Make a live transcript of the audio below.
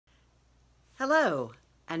Hello,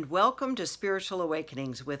 and welcome to Spiritual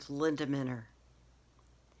Awakenings with Linda Minner.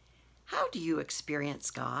 How do you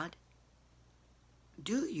experience God?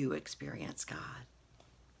 Do you experience God?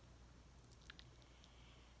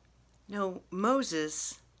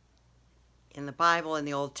 Moses, in the Bible in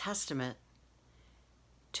the Old Testament,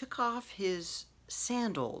 took off his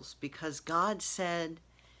sandals because God said,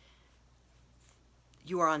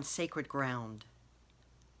 "You are on sacred ground."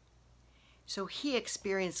 So he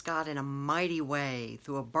experienced God in a mighty way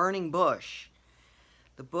through a burning bush.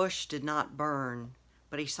 The bush did not burn,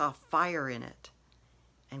 but he saw fire in it,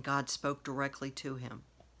 and God spoke directly to him.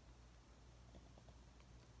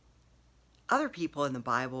 Other people in the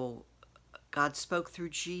Bible, God spoke through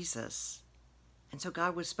Jesus, and so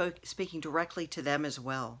God was speaking directly to them as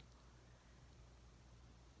well.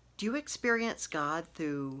 Do you experience God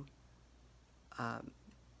through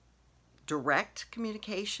direct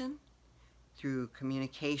communication? Through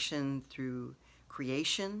communication through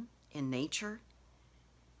creation in nature?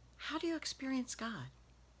 How do you experience God?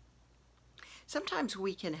 Sometimes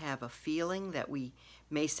we can have a feeling that we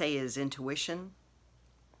may say is intuition,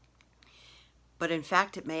 but in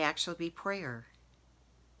fact it may actually be prayer.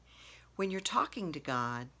 When you're talking to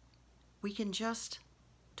God, we can just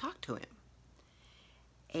talk to Him.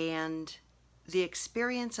 And the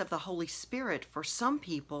experience of the Holy Spirit for some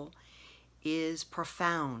people is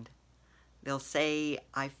profound. They'll say,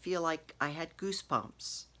 "I feel like I had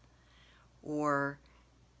goosebumps," or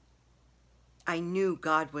 "I knew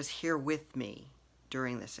God was here with me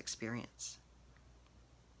during this experience."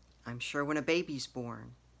 I'm sure when a baby's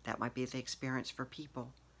born, that might be the experience for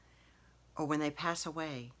people. Or when they pass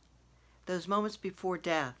away, those moments before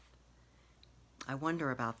death, I wonder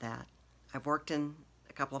about that. I've worked in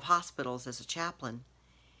a couple of hospitals as a chaplain,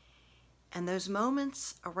 and those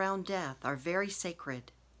moments around death are very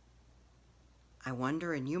sacred. I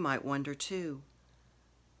wonder, and you might wonder too,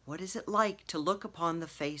 what is it like to look upon the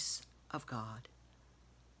face of God?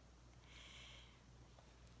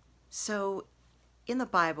 So, in the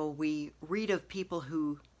Bible, we read of people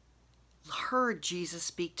who heard Jesus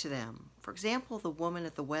speak to them. For example, the woman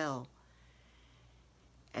at the well.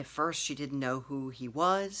 At first, she didn't know who he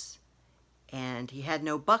was, and he had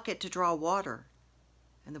no bucket to draw water,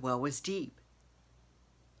 and the well was deep.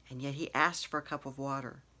 And yet he asked for a cup of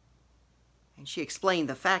water. And she explained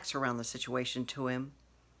the facts around the situation to him.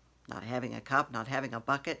 Not having a cup, not having a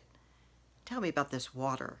bucket. "Tell me about this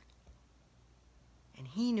water." And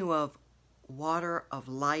he knew of water of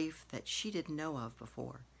life that she didn't know of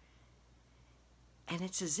before. And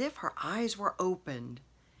it's as if her eyes were opened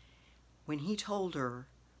when he told her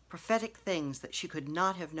prophetic things that she could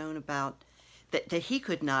not have known about, that he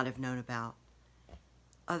could not have known about,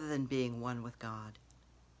 other than being one with God.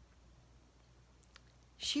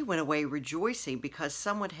 She went away rejoicing because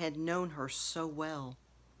someone had known her so well.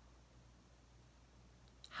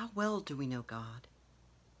 How well do we know God?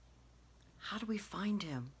 How do we find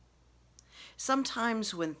Him?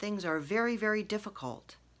 Sometimes when things are very, very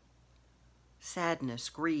difficult, sadness,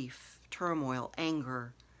 grief, turmoil,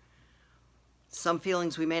 anger, some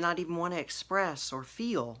feelings we may not even want to express or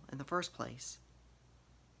feel in the first place,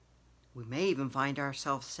 we may even find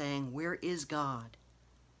ourselves saying, "Where is God?"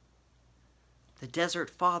 The Desert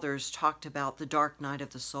Fathers talked about the dark night of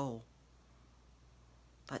the soul,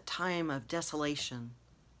 that time of desolation,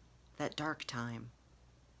 that dark time.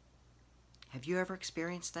 Have you ever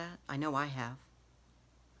experienced that? I know I have.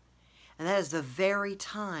 And that is the very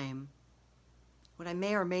time when I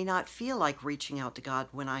may or may not feel like reaching out to God,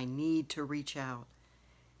 when I need to reach out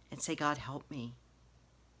and say, "God, help me.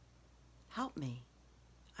 Help me.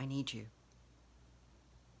 I need you."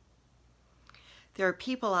 There are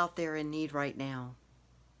people out there in need right now,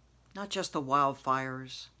 not just the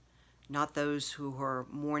wildfires, not those who are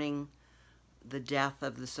mourning the death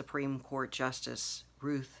of the Supreme Court Justice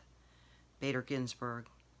Ruth Bader Ginsburg,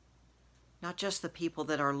 not just the people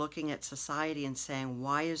that are looking at society and saying,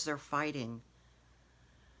 "Why is there fighting?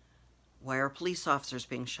 Why are police officers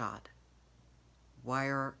being shot? Why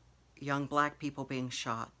are young black people being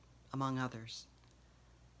shot, among others?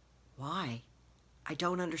 Why? I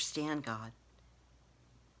don't understand, God."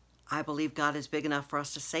 I believe God is big enough for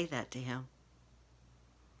us to say that to Him.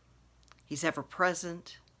 He's ever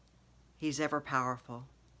present. He's ever powerful.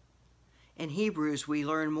 In Hebrews, we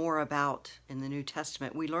learn more about, in the New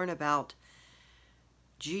Testament, we learn about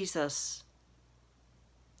Jesus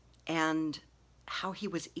and how He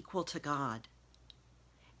was equal to God.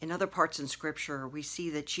 In other parts in Scripture, we see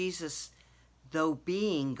that Jesus, though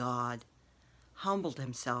being God, humbled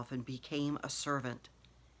Himself and became a servant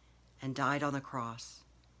and died on the cross.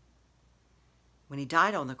 When He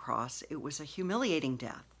died on the cross, it was a humiliating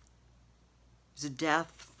death. was a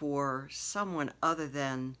death for someone other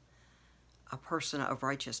than a person of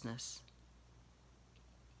righteousness.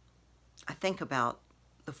 I think about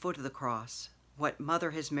the foot of the cross, what Mother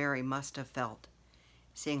His Mary must have felt,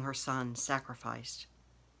 seeing her son sacrificed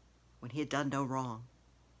when he had done no wrong.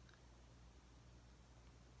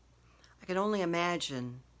 I can only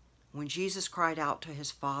imagine when Jesus cried out to his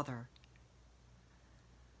Father,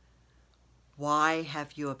 "Why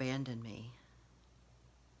have you abandoned me?"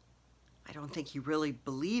 I don't think he really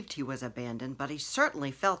believed he was abandoned, but he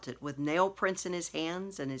certainly felt it with nail prints in his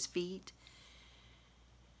hands and his feet.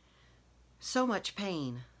 So much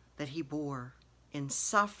pain that he bore in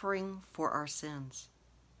suffering for our sins.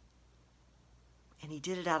 And he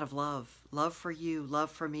did it out of love. Love for you, love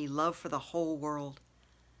for me, love for the whole world.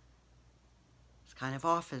 It's kind of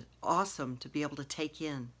awesome to be able to take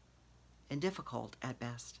in, and difficult at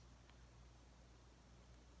best.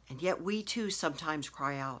 And yet we too sometimes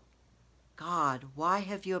cry out, "God, why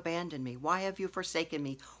have you abandoned me? Why have you forsaken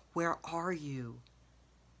me? Where are you?"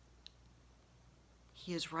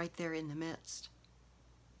 He is right there in the midst.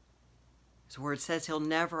 His word says he'll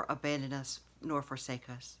never abandon us nor forsake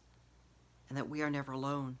us, and that we are never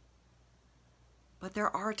alone. But there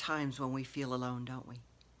are times when we feel alone, don't we?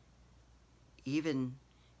 Even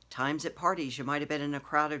times at parties, you might have been in a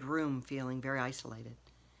crowded room feeling very isolated.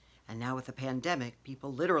 And now with the pandemic,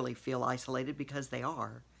 people literally feel isolated because they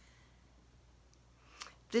are.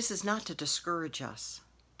 This is not to discourage us,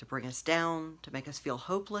 to bring us down, to make us feel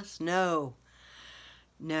hopeless. No,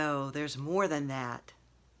 there's more than that.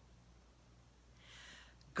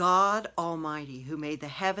 God Almighty, who made the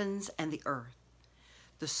heavens and the earth,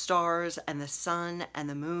 the stars and the sun and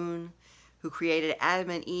the moon, who created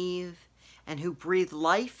Adam and Eve, and who breathed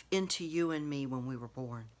life into you and me when we were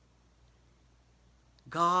born.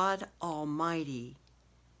 God Almighty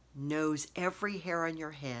knows every hair on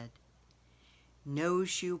your head,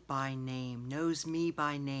 knows you by name, knows me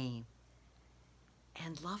by name,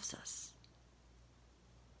 and loves us.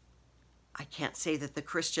 I can't say that the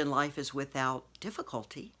Christian life is without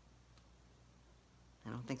difficulty. I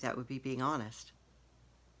don't think that would be being honest.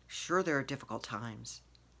 Sure, there are difficult times.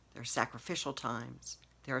 There are sacrificial times.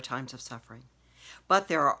 There are times of suffering. But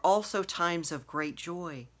there are also times of great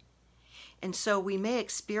joy. And so we may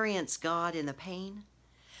experience God in the pain,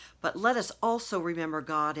 but let us also remember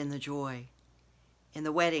God in the joy, in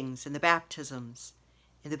the weddings, in the baptisms,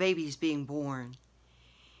 in the babies being born,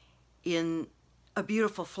 in a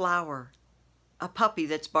beautiful flower, a puppy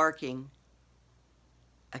that's barking,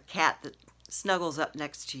 a cat that snuggles up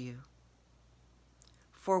next to you.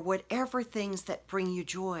 For whatever things that bring you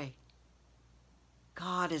joy,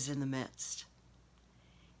 God is in the midst.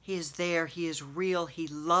 He is there. He is real. He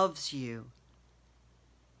loves you.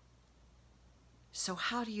 So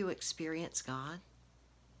how do you experience God?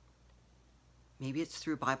 Maybe it's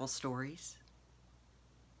through Bible stories.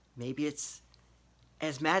 Maybe it's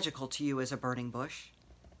as magical to you as a burning bush.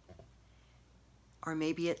 Or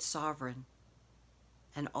maybe it's sovereign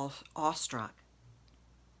and awestruck.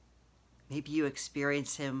 Maybe you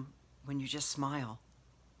experience him when you just smile.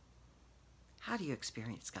 How do you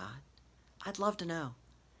experience God? I'd love to know.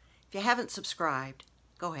 If you haven't subscribed,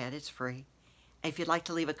 go ahead, it's free. And if you'd like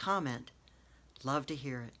to leave a comment, love to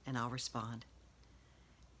hear it and I'll respond.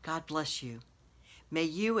 God bless you. May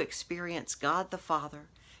you experience God the Father,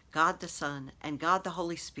 God the Son, and God the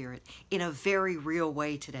Holy Spirit in a very real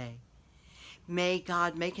way today. May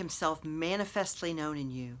God make himself manifestly known in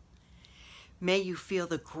you. May you feel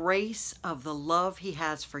the grace of the love he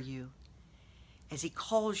has for you. As he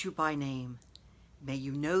calls you by name, may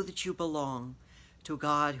you know that you belong to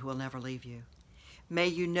God who will never leave you. May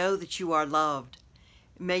you know that you are loved.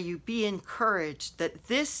 May you be encouraged that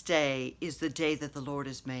this day is the day that the Lord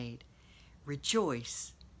has made.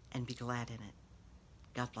 Rejoice and be glad in it.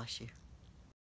 God bless you.